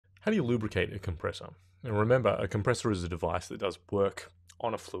How do you lubricate a compressor? And remember, a compressor is a device that does work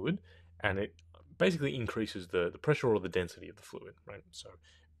on a fluid, and it basically increases the pressure or the density of the fluid, right? So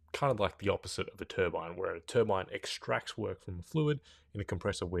kind of like the opposite of a turbine, where a turbine extracts work from a fluid. In a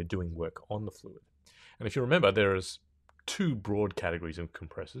compressor, we're doing work on the fluid. And if you remember, there's two broad categories of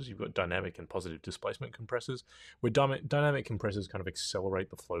compressors. You've got dynamic and positive displacement compressors, where dynamic compressors kind of accelerate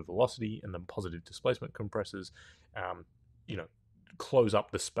the flow velocity, and then positive displacement compressors, um, you know, close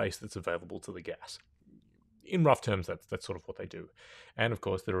up the space that's available to the gas. In rough terms, that's sort of what they do. And of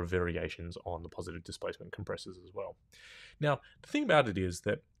course, there are variations on the positive displacement compressors as well. Now, the thing about it is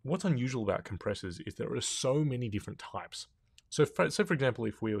that what's unusual about compressors is there are so many different types. So for example,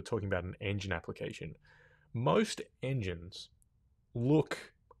 if we were talking about an engine application, most engines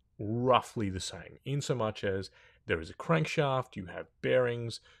look roughly the same, in so much as there is a crankshaft, you have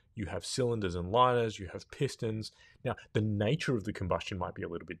bearings, you have cylinders and liners, you have pistons. Now, the nature of the combustion might be a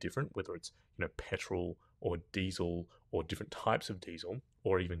little bit different, whether it's petrol or diesel or different types of diesel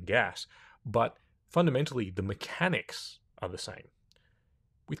or even gas, but fundamentally the mechanics are the same.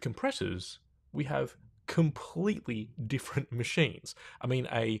 With compressors, we have completely different machines. I mean,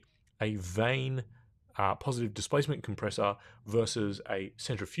 a vane positive displacement compressor versus a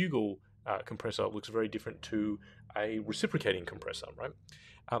centrifugal compressor looks very different to a reciprocating compressor, right?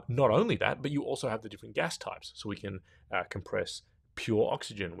 Not only that, but you also have the different gas types. So we can compress pure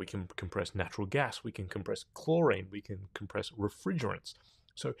oxygen, we can compress natural gas, we can compress chlorine, we can compress refrigerants.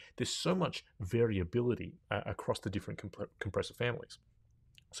 So there's so much variability across the different compressor families.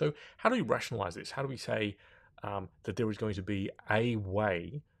 So how do we rationalize this? How do we say that there is going to be a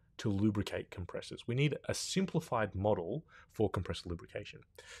way to lubricate compressors? We need a simplified model for compressor lubrication.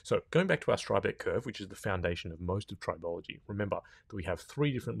 So going back to our Strybeck curve, which is the foundation of most of tribology, remember that we have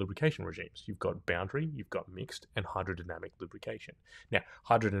three different lubrication regimes. You've got boundary, you've got mixed, and hydrodynamic lubrication. Now,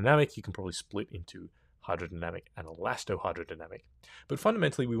 hydrodynamic you can probably split into hydrodynamic and elasto-hydrodynamic. But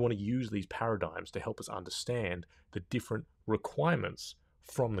fundamentally, we want to use these paradigms to help us understand the different requirements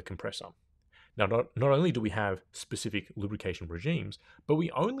from the compressor. Now, not only do we have specific lubrication regimes, but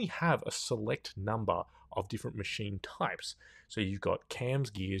we only have a select number of different machine types. So you've got cams,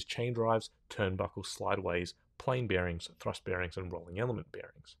 gears, chain drives, turnbuckles, slideways, plain bearings, thrust bearings, and rolling element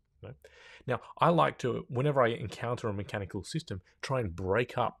bearings. Right? Now, I like to, whenever I encounter a mechanical system, try and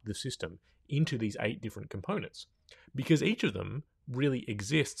break up the system into these 8 different components, because each of them really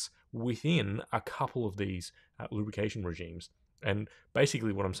exists within a couple of these lubrication regimes. And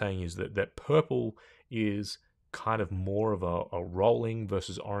basically what I'm saying is that purple is kind of more of a rolling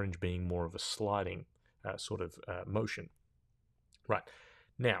versus orange being more of a sliding sort of motion. Right.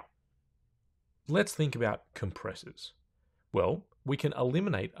 Now, let's think about compressors. Well, we can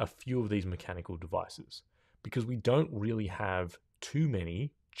eliminate a few of these mechanical devices because we don't really have too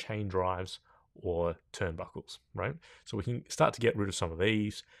many chain drives or turnbuckles, right? So we can start to get rid of some of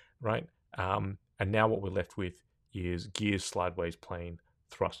these, right? And now what we're left with is gears, slideways, plane,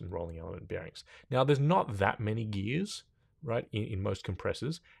 thrust, and rolling element bearings. Now, there's not that many gears, right, in most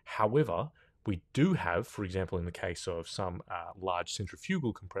compressors. However, we do have, for example, in the case of some large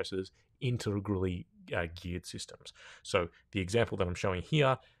centrifugal compressors, integrally geared systems. So the example that I'm showing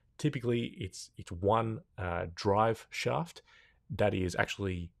here, typically it's one drive shaft that is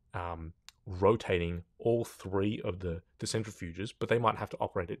actually rotating all 3 of the centrifuges, but they might have to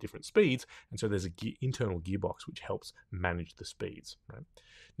operate at different speeds, and so there's an internal gearbox which helps manage the speeds. Right?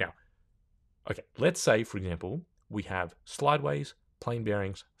 Now, okay, let's say, for example, we have slideways, plain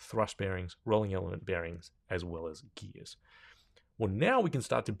bearings, thrust bearings, rolling element bearings, as well as gears. Well, now we can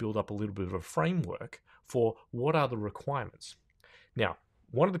start to build up a little bit of a framework for what are the requirements. Now,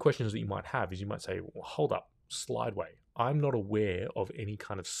 one of the questions that you might have is you might say, well, hold up, slideway. I'm not aware of any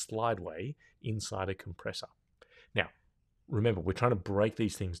kind of slideway inside a compressor. Now, remember, we're trying to break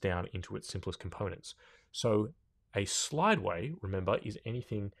these things down into its simplest components. So a slideway, remember, is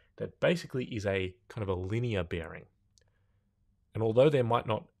anything that basically is a kind of a linear bearing. And although there might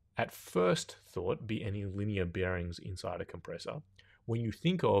not at first thought be any linear bearings inside a compressor, when you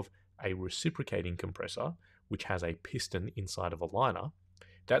think of a reciprocating compressor, which has a piston inside of a liner,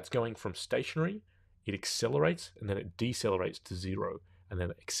 that's going from stationary, it accelerates, and then it decelerates to 0, and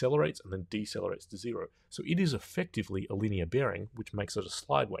then it accelerates and then decelerates to 0. So it is effectively a linear bearing, which makes it a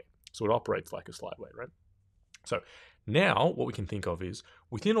slideway. So it operates like a slideway, right? So now what we can think of is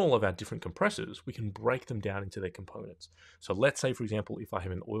within all of our different compressors, we can break them down into their components. So let's say, for example, if I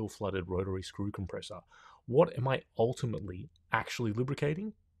have an oil-flooded rotary screw compressor, what am I ultimately actually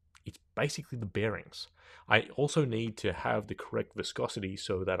lubricating? It's basically the bearings. I also need to have the correct viscosity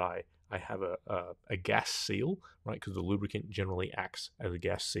so that I I have a gas seal, right? Because the lubricant generally acts as a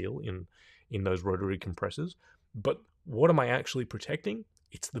gas seal in those rotary compressors. But what am I actually protecting?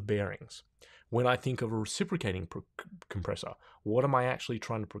 It's the bearings. When I think of a reciprocating compressor, what am I actually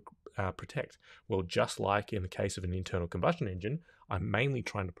trying to protect? Well, just like in the case of an internal combustion engine, I'm mainly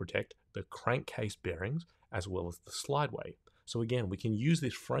trying to protect the crankcase bearings as well as the slideway. So again, we can use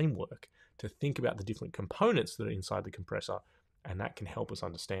this framework to think about the different components that are inside the compressor, and that can help us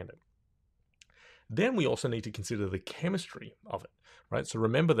understand it. Then we also need to consider the chemistry of it, right? So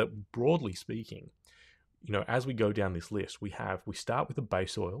remember that broadly speaking, as we go down this list, we start with the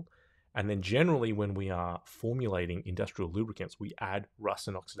base oil, and then generally when we are formulating industrial lubricants, we add rust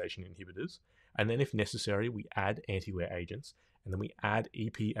and oxidation inhibitors, and then if necessary, we add anti-wear agents, and then we add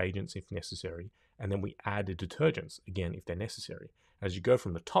EP agents if necessary, and then we add detergents, again, if they're necessary. As you go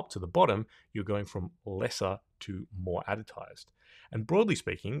from the top to the bottom, you're going from lesser to more additized. And broadly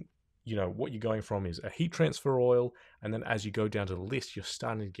speaking, what you're going from is a heat transfer oil, and then as you go down to the list, you're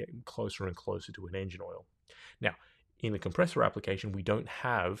starting to get closer and closer to an engine oil. Now, in the compressor application, we don't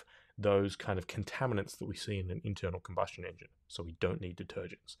have those kind of contaminants that we see in an internal combustion engine, so we don't need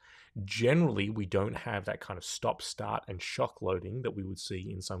detergents. Generally, we don't have that kind of stop, start, and shock loading that we would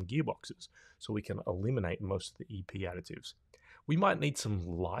see in some gearboxes, so we can eliminate most of the EP additives. We might need some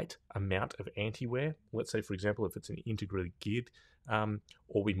light amount of anti-wear. Let's say, for example, if it's an integrated geared,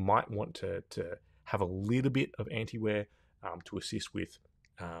 or we might want to have a little bit of anti-wear to assist with,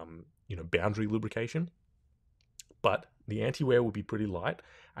 boundary lubrication. But the anti-wear will be pretty light,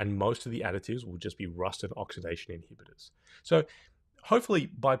 and most of the additives will just be rust and oxidation inhibitors. So hopefully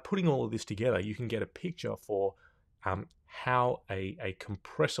by putting all of this together, you can get a picture for how a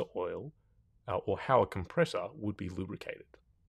compressor oil or how a compressor would be lubricated.